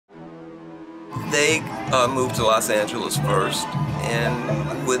They moved to Los Angeles first,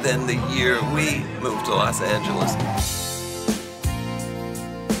 and within the year we moved to Los Angeles.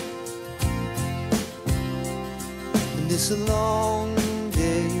 And it's a long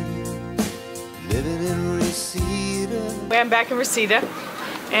day living in Reseda. I'm back in Reseda,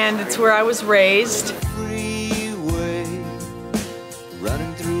 and it's where I was raised. Freeway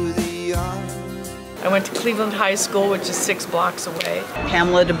running through the yard. I went to Cleveland High School, which is 6 blocks away.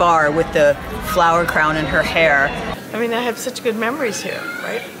 Pamela Des Barres with the flower crown in her hair. I mean, I have such good memories here,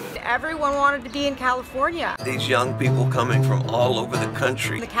 right? Everyone wanted to be in California. These young people coming from all over the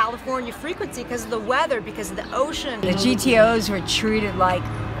country. The California frequency because of the weather, because of the ocean. The GTOs were treated like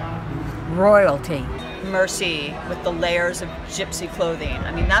royalty. Mercy with the layers of gypsy clothing.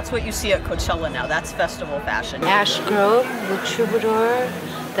 I mean, that's what you see at Coachella now. That's festival fashion. Ash Grove, the Troubadour,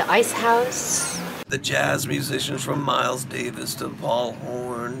 the Ice House. The jazz musicians from Miles Davis to Paul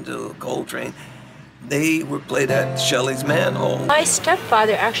Horn to Coltrane, they were played at Shelley's Manhole. My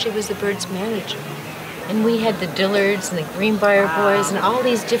stepfather actually was the Byrds manager. And we had the Dillards and the Greenbrier Boys and all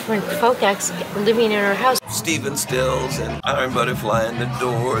these different folk acts living in our house. Stephen Stills and Iron Butterfly and the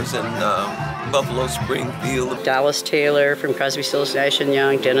Doors and Buffalo Springfield. Dallas Taylor from Crosby, Stills, Nash &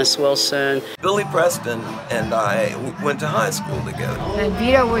 Young, Dennis Wilson. Billy Preston and I went to high school together. And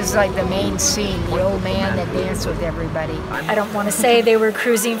Vito was like the main scene, the old man that danced with everybody. I don't want to say they were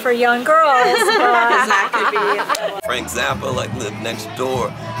cruising for young girls, but Frank Zappa lived next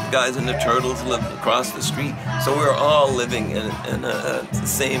door. Guys in the Turtles lived across the street. So we were all living in the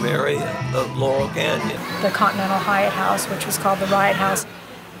same area of Laurel Canyon. the Continental Hyatt House, which was called the Riot House.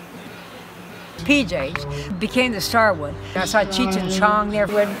 PJs became the Starwood. I saw Cheech and Chong there.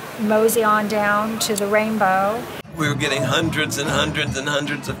 Would mosey on down to the Rainbow. We were getting hundreds and hundreds and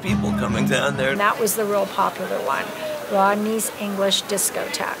hundreds of people coming down there. And that was the real popular one, Rodney's English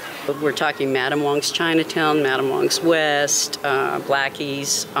Discotheque. We're talking Madame Wong's Chinatown, Madame Wong's West,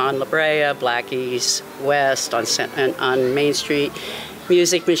 Blackie's on La Brea, Blackie's West on Main Street,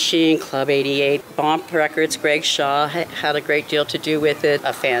 Music Machine, Club 88, Bomp Records. Greg Shaw had a great deal to do with it.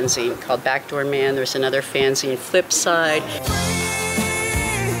 A fanzine called Backdoor Man. There's another fanzine, Flipside.